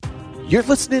You're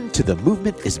listening to the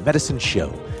Movement is Medicine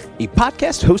show, a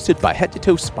podcast hosted by Head to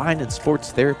Toe Spine and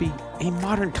Sports Therapy, a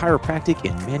modern chiropractic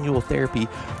and manual therapy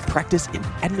practice in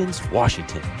Edmonds,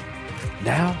 Washington.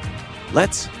 Now,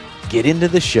 let's get into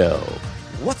the show.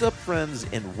 What's up, friends,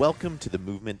 and welcome to the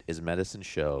Movement is Medicine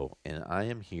show. And I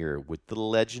am here with the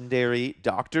legendary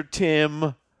Dr.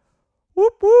 Tim.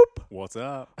 Whoop, whoop. What's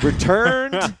up?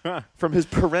 Returned from his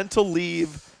parental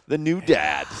leave, the new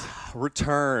dad.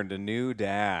 Returned, a new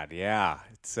dad. Yeah.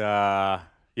 It's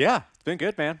been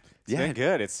good, man. It's been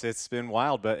good. It's been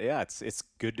wild, but yeah, it's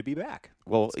good to be back.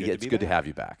 Well, it's good to have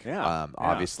you back. Yeah.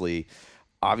 Obviously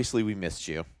we missed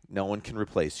you. No one can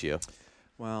replace you.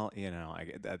 Well,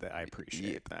 I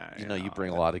appreciate that. You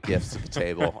bring a lot of gifts to the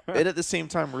table. And at the same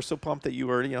time, we're so pumped that you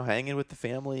were, hanging with the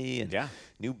family and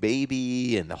new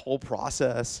baby and the whole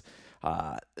process.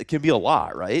 It can be a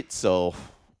lot, right? So,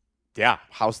 yeah,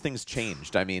 how's things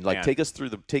changed? I mean, take us through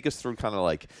kind of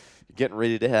like getting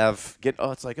ready to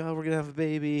it's like, oh, we're gonna have a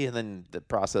baby, and then the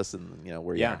process, and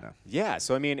where you are now. Yeah.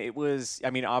 So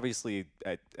obviously,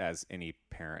 as any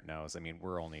parent knows,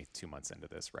 we're only 2 months into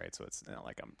this, right? So it's not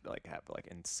like I'm have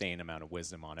insane amount of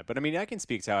wisdom on it, but I can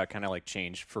speak to how it kind of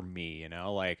changed for me,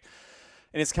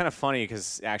 and it's kind of funny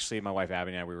because actually my wife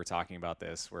Abby and I, we were talking about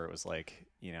this where it was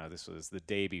this was the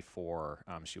day before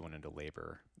she went into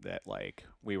labor that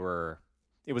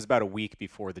it was about a week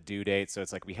before the due date. So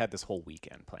it's we had this whole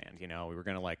weekend planned, we were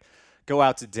going to go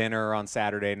out to dinner on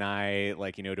Saturday night,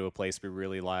 to a place we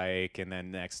really like. And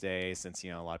then next day, since, a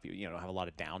lot of people, have a lot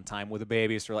of downtime with a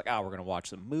baby. So we're we're going to watch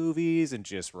some movies and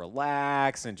just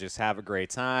relax and just have a great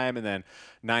time. And then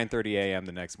 9:30 a.m.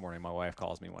 the next morning, my wife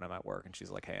calls me when I'm at work and she's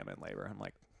like, hey, I'm in labor. I'm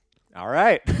like, all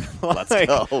right, let's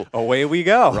go. Away we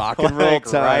go. Rock and roll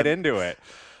time. Right into it.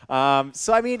 It's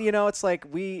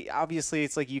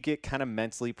you get kind of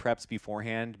mentally prepped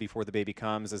beforehand before the baby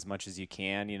comes as much as you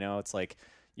can, it's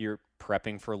you're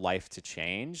prepping for life to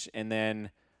change. And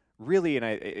then really,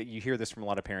 you hear this from a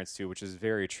lot of parents too, which is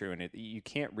very true. And you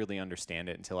can't really understand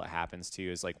it until it happens to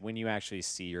you, is when you actually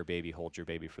see your baby, hold your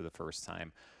baby for the first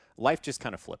time, life just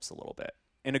kind of flips a little bit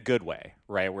in a good way,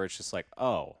 right? Where it's just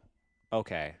oh,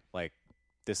 okay,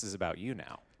 this is about you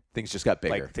now. Things just got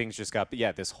bigger.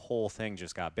 This whole thing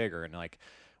just got bigger. And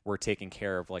we're taking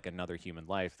care of another human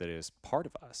life that is part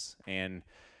of us. And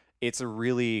it's a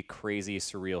really crazy,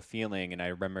 surreal feeling. And I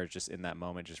remember just in that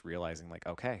moment, just realizing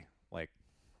okay,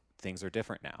 things are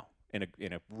different now in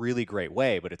a really great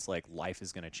way. But it's life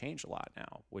is going to change a lot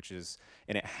now,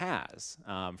 and it has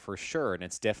for sure. And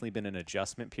it's definitely been an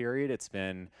adjustment period. It's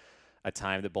been a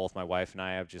time that both my wife and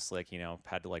I have just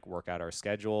had to work out our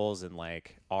schedules and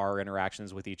our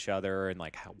interactions with each other and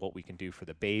what we can do for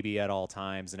the baby at all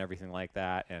times and everything like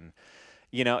that. And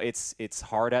it's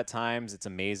hard at times. It's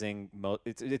amazing.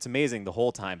 It's amazing the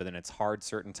whole time, but then it's hard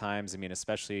certain times.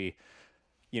 Especially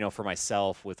for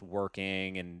myself with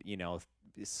working and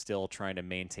still trying to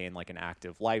maintain an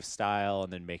active lifestyle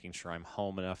and then making sure I'm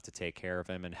home enough to take care of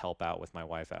him and help out with my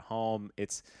wife at home.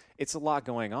 It's a lot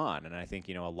going on. And I think,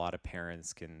 a lot of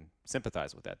parents can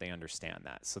sympathize with that. They understand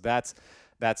that. So that's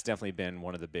definitely been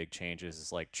one of the big changes,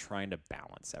 is trying to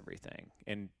balance everything.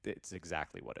 And it's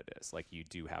exactly what it is. You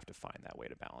do have to find that way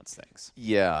to balance things.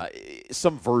 Yeah.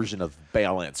 Some version of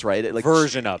balance, right?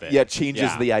 Version of it. Yeah.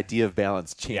 Changes the idea of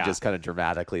balance changes kind of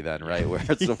dramatically then, right?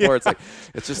 Whereas before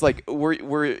it's just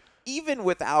we're even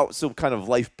without some kind of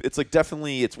life, it's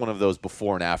definitely, it's one of those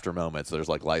before and after moments. There's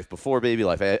life before baby,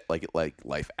 life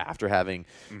life after having,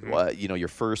 your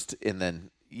first, and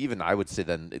then even I would say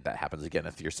then that happens again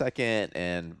with your second,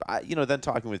 and then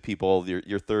talking with people,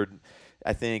 your third,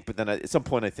 I think. But then at some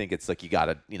point, I think it's you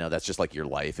gotta, that's just your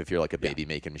life if you're a baby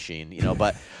making machine,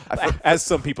 But as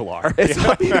some people are, as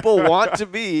some people want to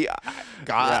be.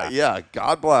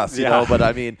 God bless, know. But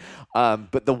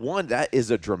but the one that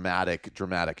is a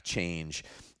dramatic change.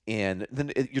 And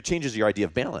then it changes your idea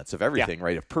of balance, of everything,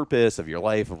 right? Of purpose, of your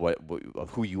life, of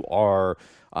who you are.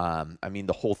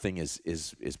 The whole thing is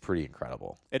pretty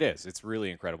incredible. It is. It's really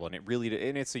incredible, and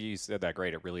you said that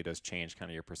great. It really does change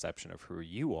kind of your perception of who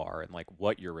you are and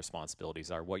what your responsibilities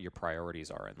are, what your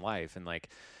priorities are in life. And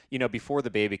before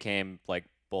the baby came,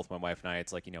 both my wife and I,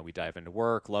 it's we dive into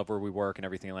work, love where we work and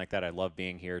everything like that. I love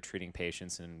being here, treating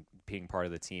patients and being part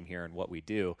of the team here and what we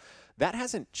do. That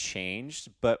hasn't changed,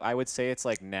 but I would say it's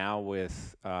now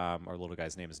with our little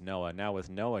guy's name is Noah. Now with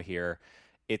Noah here,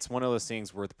 it's one of those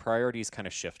things where the priorities kind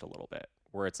of shift a little bit,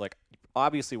 where it's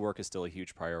obviously work is still a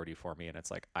huge priority for me. And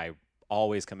it's I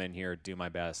always come in here, do my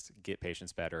best, get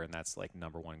patients better. And that's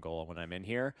number one goal when I'm in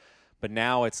here. But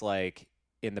now it's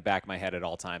in the back of my head at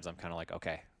all times, I'm kind of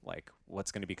okay,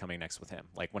 what's going to be coming next with him?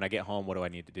 When I get home, what do I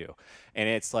need to do? And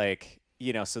it's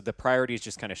so the priorities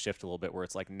just kind of shift a little bit where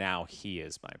it's like now he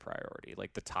is my priority,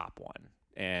 like the top one.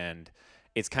 And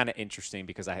it's kind of interesting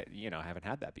because I haven't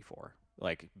had that before.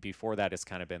 Like before that, it's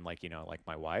kind of been like, like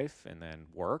my wife and then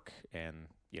work and,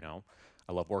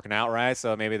 I love working out, right?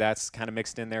 So maybe that's kind of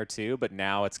mixed in there too. But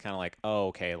now it's kind of like, oh,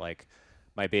 okay, like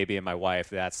my baby and my wife,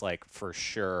 that's like for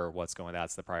sure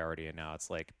that's the priority. And now it's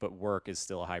like, but work is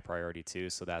still a high priority too.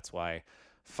 So that's why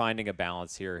finding a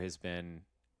balance here has been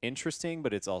interesting,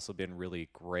 but it's also been really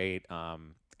great.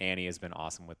 Annie has been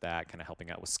awesome with that, kind of helping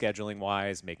out with scheduling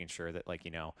wise, making sure that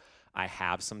I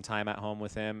have some time at home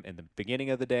with him in the beginning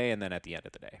of the day and then at the end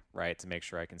of the day, right? To make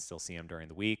sure I can still see him during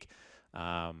the week.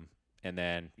 And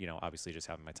then, obviously just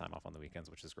having my time off on the weekends,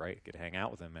 which is great. Get to hang out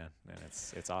with him, man. And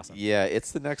it's awesome. Yeah,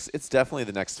 it's definitely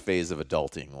the next phase of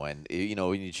adulting when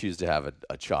you choose to have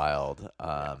a child.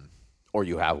 Or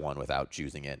you have one without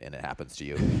choosing it, and it happens to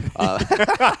you.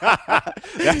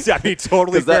 That's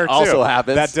totally fair, that also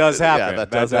happens. That does happen. Yeah,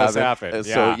 that does happen.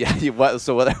 So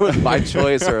so whether it was my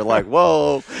choice or like,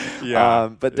 whoa.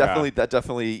 But definitely,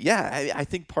 I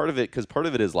think part of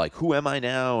it is like, who am I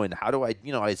now, and how do I,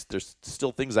 there's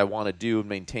still things I want to do and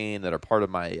maintain that are part of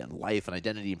my life and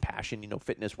identity and passion.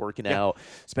 Fitness, working out,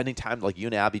 spending time like you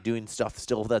and Abby doing stuff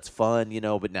still that's fun.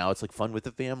 But now it's like fun with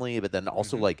the family, but then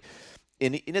also like.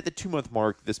 And at the 2-month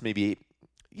mark, this may be,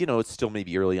 it's still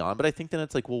maybe early on, but I think then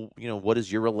it's like, well, what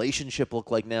does your relationship look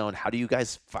like now? And how do you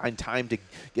guys find time to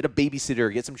get a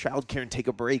babysitter, get some childcare and take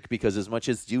a break? Because as much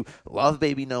as you love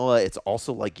baby Noah, it's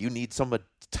also like you need some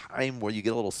time where you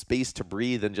get a little space to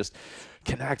breathe and just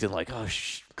connect and like, oh,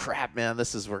 crap, man,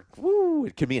 this is where,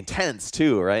 it can be intense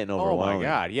too, right? And overwhelming. Oh my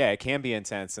God. Yeah, it can be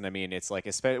intense. And I mean, it's like,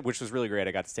 which was really great.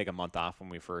 I got to take a month off when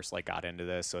we first got into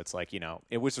this. So it's like,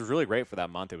 it was really great for that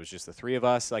month. It was just the three of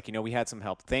us. Like, we had some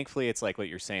help. Thankfully, it's like what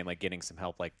you're saying, like getting some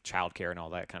help, like childcare and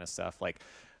all that kind of stuff. Like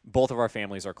both of our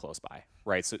families are close by,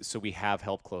 right? So we have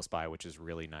help close by, which is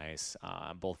really nice.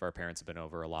 Both of our parents have been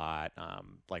over a lot.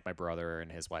 Like my brother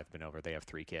and his wife have been over. They have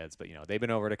 3 kids, but they've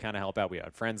been over to kind of help out. We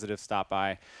had friends that have stopped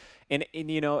by, and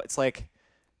it's like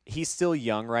he's still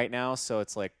young right now, so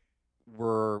it's like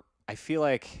I feel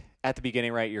like at the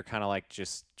beginning, right, you're kind of like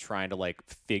just trying to like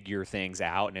figure things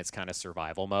out, and it's kind of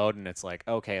survival mode, and it's like,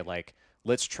 okay, like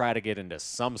let's try to get into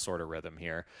some sort of rhythm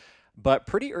here. But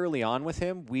pretty early on with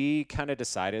him, we kind of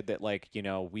decided that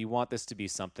we want this to be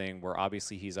something where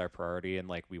obviously he's our priority, and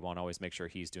like we want to always make sure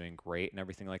he's doing great and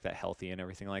everything like that, healthy and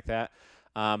everything like that.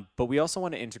 But we also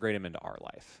want to integrate him into our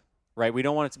life, right? We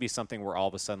don't want it to be something where all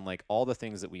of a sudden like all the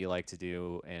things that we like to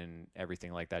do and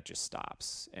everything like that just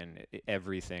stops, and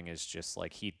everything is just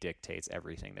like he dictates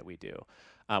everything that we do.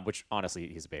 Which honestly,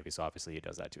 he's a baby, so obviously he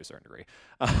does that to a certain degree.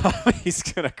 He's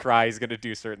going to cry. He's going to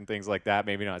do certain things like that.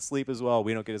 Maybe not sleep as well.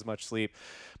 We don't get as much sleep.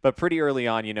 But pretty early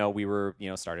on, we were,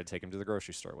 started to take him to the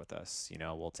grocery store with us.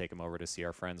 We'll take him over to see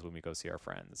our friends when we go see our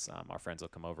friends. Our friends will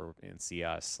come over and see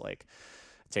us, like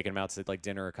taking him out to like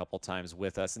dinner a couple times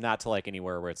with us, not to like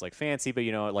anywhere where it's like fancy, but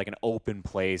like an open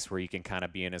place where you can kind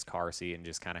of be in his car seat and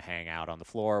just kind of hang out on the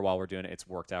floor while we're doing it. It's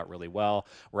worked out really well.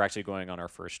 We're actually going on our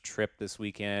first trip this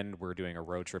weekend. We're doing a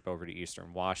road trip over to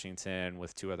Eastern Washington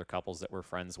with 2 other couples that we're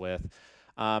friends with.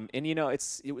 And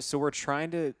so we're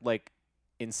trying to like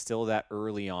instill that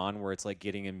early on where it's like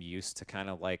getting him used to kind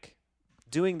of like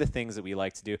doing the things that we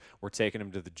like to do. We're taking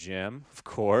him to the gym, of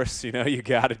course. You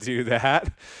got to do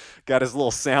that. Got his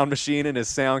little sound machine and his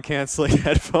sound canceling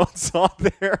headphones on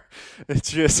there.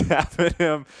 It's just having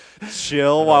him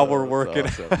chill while we're working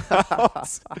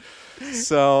out.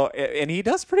 So, and he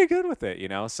does pretty good with it,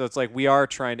 So it's like we are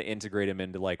trying to integrate him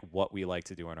into like what we like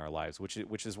to do in our lives,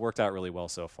 which has worked out really well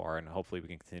so far, and hopefully we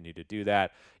can continue to do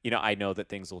that. I know that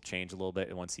things will change a little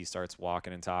bit once he starts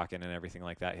walking and talking and everything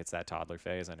like that, hits that toddler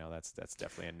phase. I know that's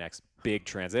definitely a next big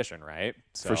transition, right?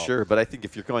 So, for sure. But I think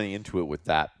if you're going into it with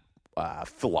that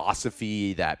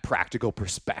philosophy, that practical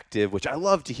perspective, which I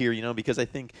love to hear, because I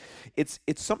think it's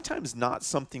sometimes not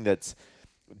something that's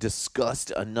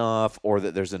discussed enough, or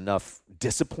that there's enough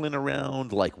discipline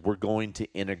around, like we're going to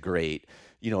integrate,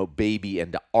 baby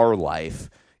into our life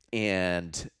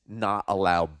and not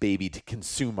allow baby to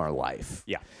consume our life.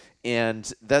 Yeah.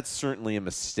 And that's certainly a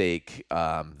mistake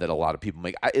that a lot of people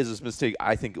make. Is a mistake,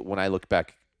 I think, when I look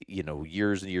back,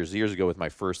 years and years ago with my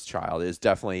first child, is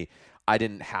definitely I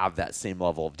didn't have that same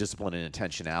level of discipline and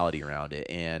intentionality around it.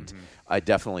 And I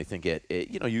definitely think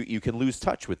you can lose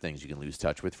touch with things. You can lose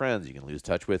touch with friends. You can lose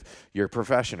touch with your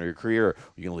profession or your career.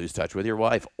 You can lose touch with your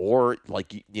wife, or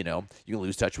like, you can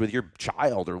lose touch with your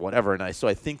child or whatever. And so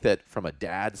I think that from a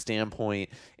dad standpoint,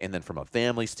 and then from a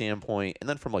family standpoint, and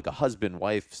then from like a husband,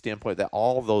 wife standpoint, that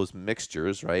all those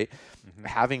mixtures, right?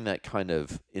 Having that kind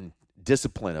of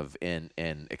discipline of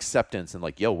and acceptance and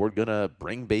like, yo, we're gonna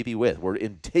bring baby with. We're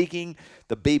in taking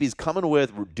the baby's coming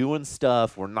with. We're doing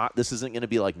stuff. We're not. This isn't gonna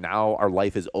be like now our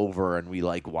life is over and we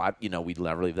like what we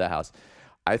never leave the house.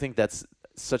 I think that's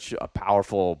such a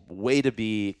powerful way to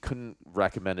be. Couldn't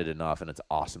recommend it enough, and it's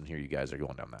awesome to hear you guys are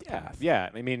going down that path. Yeah.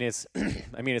 I mean, it's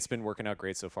it's been working out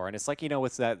great so far, and it's like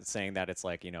what's that saying that it's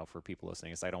like for people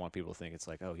listening, it's I don't want people to think it's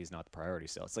like, oh, he's not the priority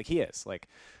still. It's like he is. Like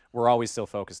we're always still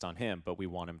focused on him, but we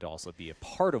want him to also be a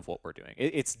part of what we're doing.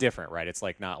 It's different, right? It's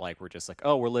like not like we're just like,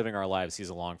 oh, we're living our lives. He's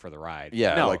along for the ride.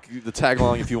 Yeah, no. like the tag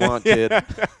along if you want, kid.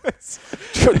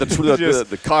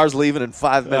 the car's leaving in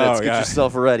 5 minutes. Get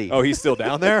yourself ready. Oh, he's still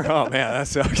down there? Oh man,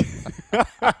 that's okay.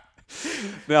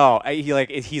 No,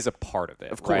 he's a part of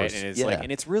it, of right? course. And it's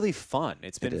and it's really fun.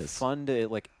 It's been fun to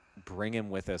like bring him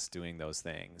with us doing those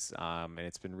things, and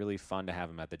it's been really fun to have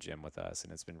him at the gym with us,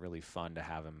 and it's been really fun to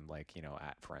have him like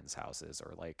at friends' houses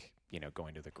or like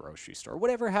going to the grocery store,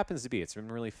 whatever it happens to be. It's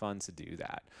been really fun to do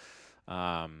that.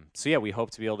 So yeah, we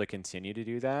hope to be able to continue to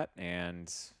do that,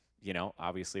 and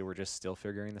obviously we're just still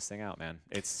figuring this thing out, man.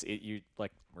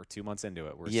 We're 2 months into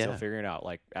it. We're still figuring it out.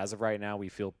 Like as of right now, we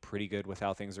feel pretty good with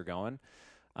how things are going.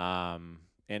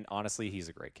 And honestly, he's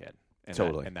a great kid. And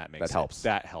totally. That helps.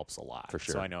 That helps a lot. For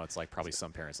sure. So I know it's like probably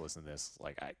some parents listen to this,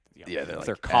 like they're like,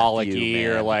 they're colicky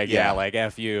or like, like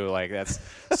F you. Like that's,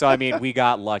 so I mean, we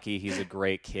got lucky. He's a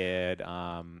great kid.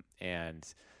 And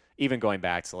even going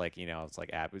back to like,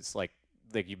 it's like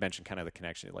you mentioned kind of the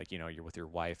connection, like, you're with your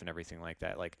wife and everything like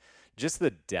that. Like just the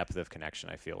depth of connection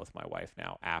I feel with my wife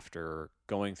now after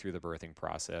going through the birthing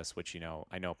process, which,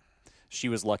 I know she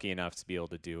was lucky enough to be able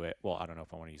to do it. Well, I don't know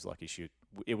if I want to use lucky.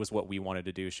 It was what we wanted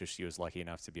to do. So she was lucky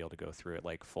enough to be able to go through it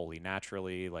like fully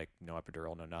naturally, like no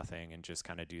epidural, no nothing, and just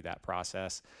kind of do that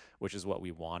process, which is what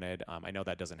we wanted. I know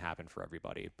that doesn't happen for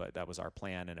everybody, but that was our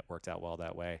plan and it worked out well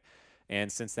that way. And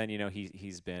since then,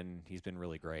 he's been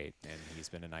really great, and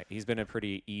he's been a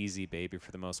pretty easy baby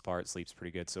for the most part. Sleeps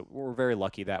pretty good, so we're very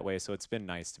lucky that way. So it's been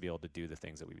nice to be able to do the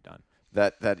things that we've done.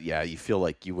 You feel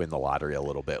like you win the lottery a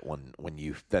little bit when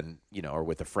you then are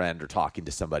with a friend or talking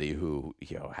to somebody who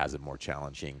has a more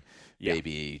challenging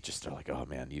baby. Just are like, oh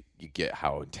man, you get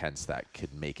how intense that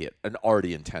could make it an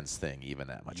already intense thing even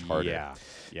that much harder.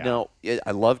 Yeah. Now,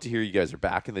 I love to hear you guys are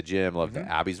back in the gym. Love that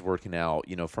Abby's working out.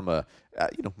 From a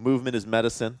movement is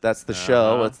medicine. That's the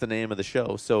show. That's the name of the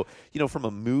show. So from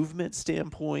a movement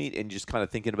standpoint, and just kind of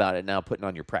thinking about it now, putting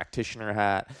on your practitioner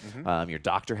hat, your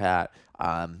doctor hat.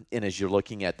 And as you're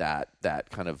looking at that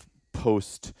kind of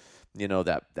post,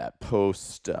 that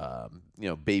post,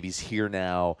 baby's here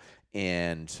now,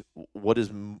 and what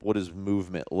does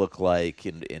movement look like,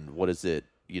 and what is it,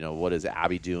 what is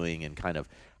Abby doing, and kind of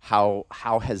how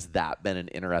has that been an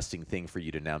interesting thing for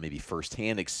you to now maybe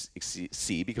firsthand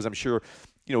see, because I'm sure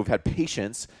we've had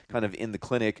patients kind of in the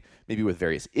clinic maybe with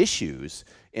various issues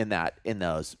in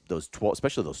those 12,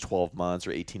 especially those 12 months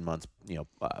or 18 months,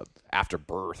 after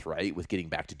birth, right? With getting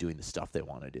back to doing the stuff they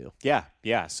want to do.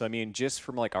 Yeah. So, I mean, just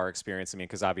from like our experience,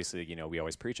 because obviously, we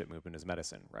always preach it, movement is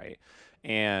medicine, right?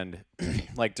 And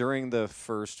like during the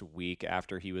first week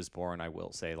after he was born, I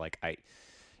will say like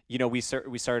we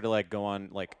started to like go on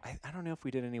like I don't know if we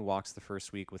did any walks the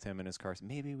first week with him in his car.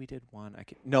 Maybe we did one.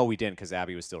 No, we didn't, because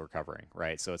Abby was still recovering,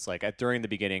 right? So it's like during the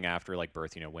beginning after like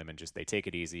birth, women just they take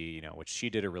it easy, which she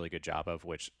did a really good job of.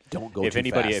 Which don't go if too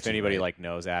anybody fast, if anybody right? like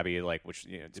knows Abby, like which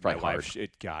it's my probably wife,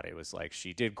 it was like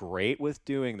she did great with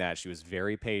doing that. She was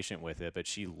very patient with it, but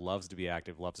she loves to be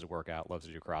active, loves to work out, loves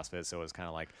to do CrossFit. So it was kind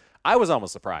of like I was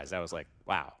almost surprised. I was like,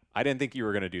 wow. I didn't think you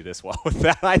were going to do this well with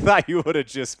that. I thought you would have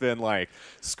just been like,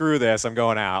 screw this, I'm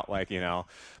going out, like,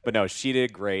 But no, she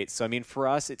did great. So, I mean, for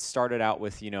us, it started out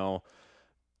with,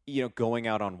 going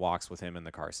out on walks with him in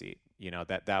the car seat.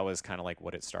 That was kind of like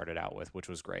what it started out with, which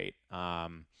was great.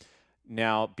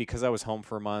 Now, because I was home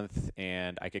for a month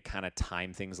and I could kind of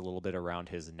time things a little bit around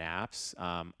his naps,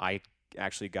 I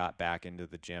actually got back into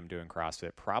the gym doing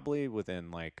CrossFit probably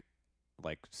within like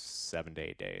 7 to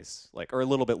 8 days, or a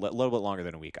little bit longer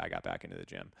than a week. I got back into the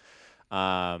gym,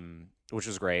 which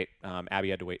was great.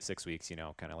 Abby had to wait 6 weeks,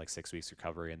 kind of like 6 weeks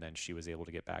recovery, and then she was able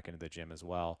to get back into the gym as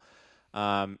well.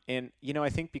 And I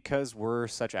think because we're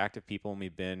such active people and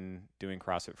we've been doing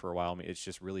CrossFit for a while, it's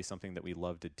just really something that we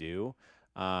love to do.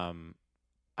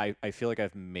 I feel like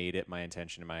I've made it my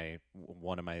intention,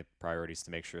 one of my priorities, to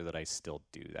make sure that I still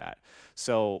do that.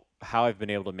 So how I've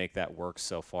been able to make that work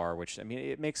so far, which, I mean,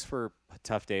 it makes for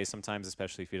tough days sometimes,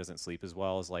 especially if he doesn't sleep as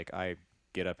well, is like I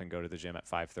get up and go to the gym at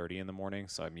 5:30 in the morning.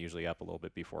 So I'm usually up a little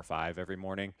bit before 5 every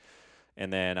morning.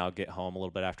 and then I'll get home a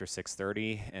little bit after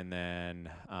 6:30, and then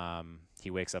he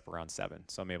wakes up around 7.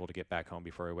 So I'm able to get back home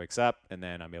before he wakes up, and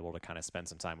then I'm able to kind of spend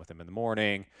some time with him in the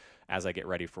morning as I get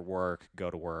ready for work, go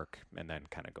to work, and then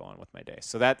kind of go on with my day.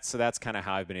 So that's kind of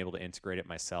how I've been able to integrate it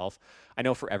myself. I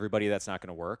know for everybody that's not going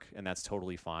to work, and that's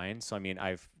totally fine. So I mean,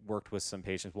 I've worked with some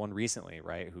patients, one recently,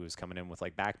 right, who's coming in with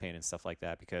like back pain and stuff like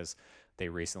that because they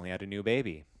recently had a new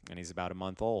baby, and he's about a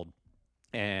month old.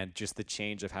 And just the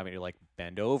change of having to like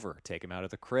bend over, take him out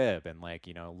of the crib and like,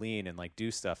 lean and like do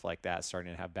stuff like that,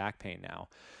 starting to have back pain now.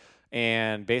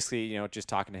 And basically, just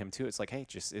talking to him too, it's like, hey,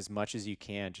 just as much as you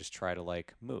can, just try to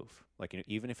like move. Like,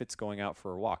 even if it's going out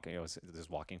for a walk, does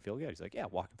walking feel good? He's like, yeah,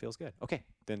 walking feels good. Okay,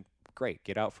 then great.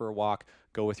 Get out for a walk,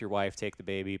 go with your wife, take the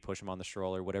baby, push him on the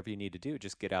stroller, whatever you need to do,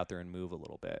 just get out there and move a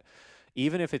little bit.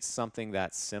 Even if it's something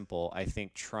that simple, I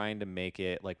think trying to make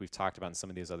it, like we've talked about in some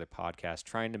of these other podcasts,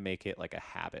 trying to make it like a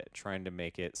habit, trying to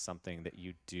make it something that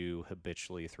you do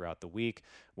habitually throughout the week,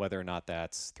 whether or not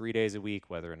that's 3 days a week,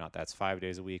 whether or not that's 5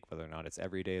 days a week, whether or not it's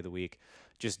every day of the week.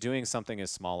 Just doing something as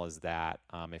small as that,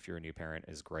 if you're a new parent,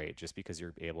 is great, just because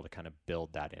you're able to kind of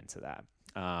build that into that.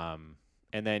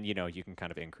 And then, you can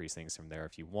kind of increase things from there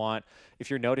if you want. If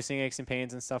you're noticing aches and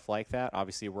pains and stuff like that,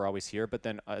 obviously we're always here. But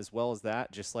then as well as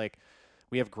that, just like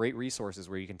we have great resources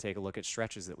where you can take a look at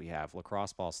stretches that we have,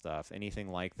 lacrosse ball stuff,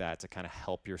 anything like that to kind of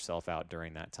help yourself out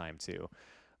during that time too.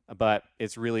 But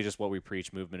it's really just what we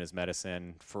preach. Movement is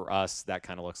medicine. For us, that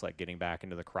kind of looks like getting back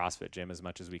into the CrossFit gym as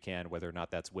much as we can, whether or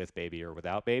not that's with baby or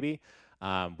without baby.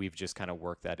 We've just kind of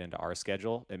worked that into our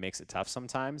schedule. It makes it tough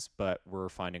sometimes, but we're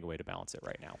finding a way to balance it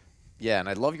right now. Yeah, and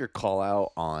I love your call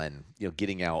out on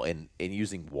getting out and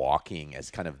using walking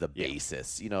as kind of the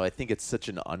basis. I think it's such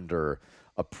an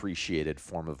underappreciated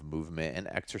form of movement and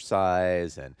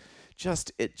exercise, and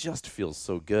it just feels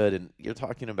so good. And you're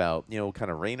talking about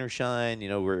kind of rain or shine.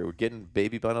 We're getting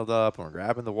baby bundled up and we're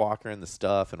grabbing the walker and the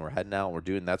stuff and we're heading out. And we're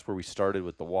doing that's where we started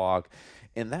with the walk.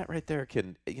 And that right there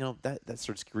can, that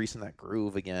starts greasing that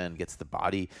groove again, gets the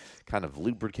body kind of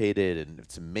lubricated, and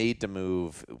it's made to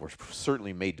move. We're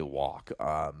certainly made to walk.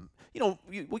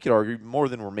 We could argue more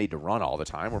than we're made to run all the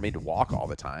time. We're made to walk all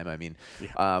the time. I mean,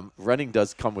 running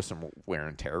does come with some wear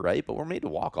and tear, right? But we're made to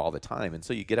walk all the time. And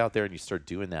so you get out there and you start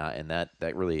doing that, and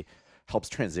that really helps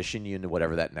transition you into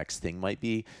whatever that next thing might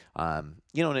be. And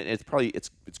it's probably, it's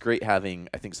great having,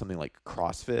 I think, something like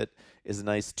CrossFit is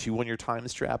nice too when your time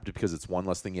is strapped, because it's one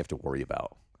less thing you have to worry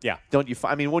about. Yeah. Don't you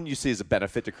find, wouldn't you say is a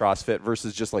benefit to CrossFit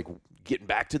versus just like getting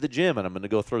back to the gym and I'm going to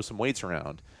go throw some weights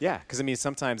around? Yeah. Because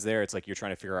sometimes there it's like you're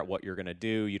trying to figure out what you're going to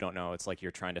do. You don't know. It's like you're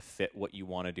trying to fit what you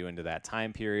want to do into that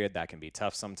time period. That can be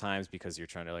tough sometimes because you're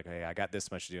trying to like, hey, I got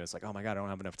this much to do. It's like, oh my God, I don't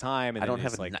have enough time. And I don't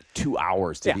have 2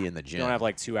 hours to be in the gym. You don't have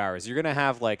like 2 hours. You're going to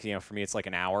have like, for me, it's like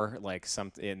an hour, like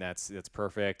something that's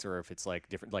perfect. Or if it's like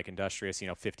different, like Industrious,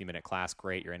 50-minute class,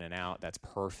 great. You're in and out. That's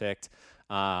perfect.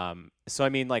 So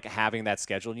like having that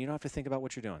schedule, you don't have to think about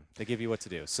what you're doing. They give you what to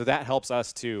do. So that helps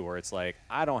us too, where it's like,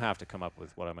 I don't have to come up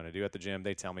with what I'm going to do at the gym.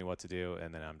 They tell me what to do,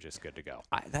 and then I'm just good to go.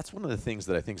 That's one of the things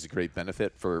that I think is a great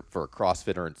benefit for a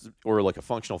CrossFit or like a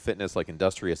functional fitness like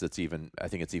Industrious. I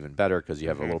think it's even better because you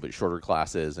have a little bit shorter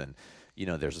classes, and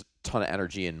there's a ton of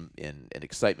energy and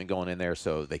excitement going in there,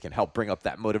 so they can help bring up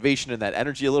that motivation and that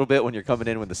energy a little bit when you're coming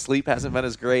in when the sleep hasn't been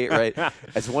as great, right?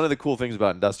 It's one of the cool things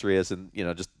about Industrious, and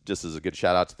just as a good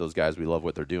shout out to those guys, we love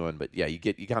what they're doing. But yeah, you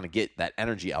kind of get that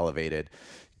energy elevated.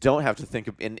 Don't have to think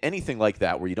of in anything like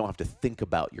that where you don't have to think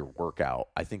about your workout,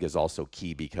 I think is also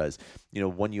key, because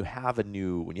when you have a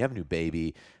new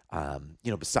baby,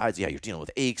 besides, you're dealing with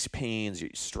aches, pains,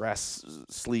 stress,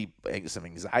 sleep, some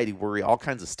anxiety, worry, all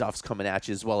kinds of stuff's coming at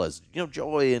you, as well as,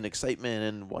 joy and excitement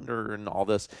and wonder and all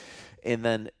this. And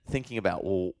then thinking about,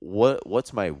 well,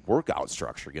 what's my workout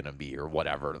structure going to be or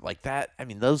whatever like that.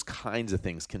 Those kinds of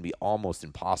things can be almost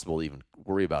impossible to even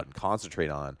worry about and concentrate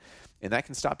on. And that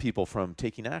can stop people from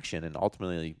taking action. And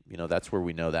ultimately, that's where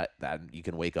we know that you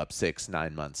can wake up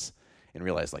 6-9 months and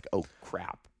realize like, oh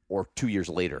crap. Or 2 years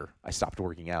later, I stopped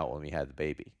working out when we had the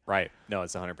baby. Right. No,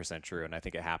 it's 100% true, and I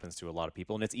think it happens to a lot of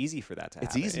people, and it's easy for that to happen.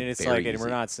 It's easy. And it's very like, easy. and we're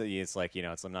not. It's like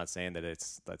I'm not saying that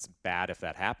that's bad if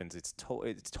that happens.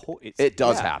 It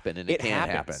does happen, and it can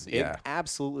happen. Yeah. It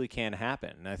absolutely can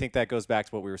happen, and I think that goes back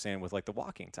to what we were saying with like the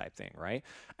walking type thing, right?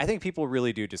 I think people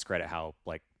really do discredit how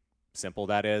like simple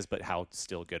that is, but how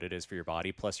still good it is for your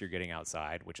body. Plus, you're getting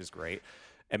outside, which is great.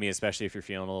 Especially if you're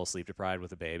feeling a little sleep deprived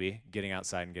with a baby, getting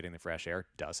outside and getting the fresh air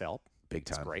does help. Big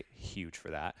time. It's great. Huge for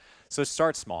that. So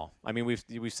start small.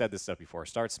 We've said this stuff before.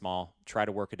 Start small. Try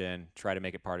to work it in. Try to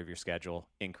make it part of your schedule.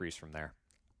 Increase from there.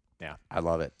 Yeah. I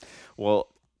love it. Well,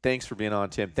 thanks for being on,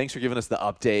 Tim. Thanks for giving us the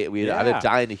update. I've Yeah. been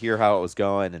dying to hear how it was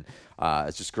going, and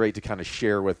it's just great to kind of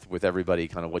share with everybody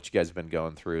kind of what you guys have been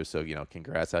going through. So,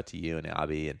 congrats out to you and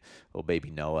Abby and little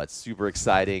baby Noah. It's super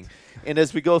exciting. And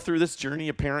as we go through this journey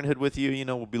of parenthood with you,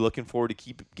 we'll be looking forward to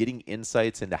keep getting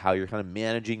insights into how you're kind of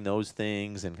managing those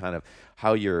things and kind of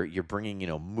how you're bringing,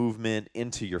 movement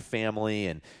into your family.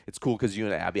 And it's cool because you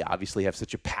and Abby obviously have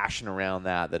such a passion around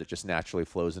that it just naturally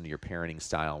flows into your parenting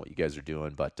style and what you guys are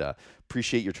doing. But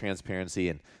appreciate your transparency,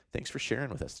 and thanks for sharing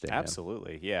with us today.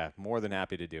 Absolutely. Yeah. More than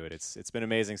happy to do it. It's been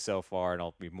amazing so far, and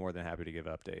I'll be more than happy to give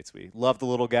updates. We love the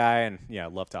little guy, and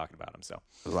love talking about him. So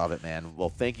Love it, man. Well,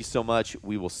 thank you so much.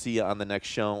 We will see you on the next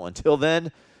show. Until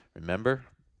then, remember,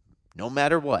 no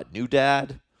matter what, new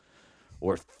dad,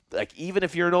 or even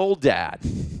if you're an old dad,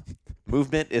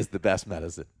 movement is the best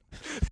medicine.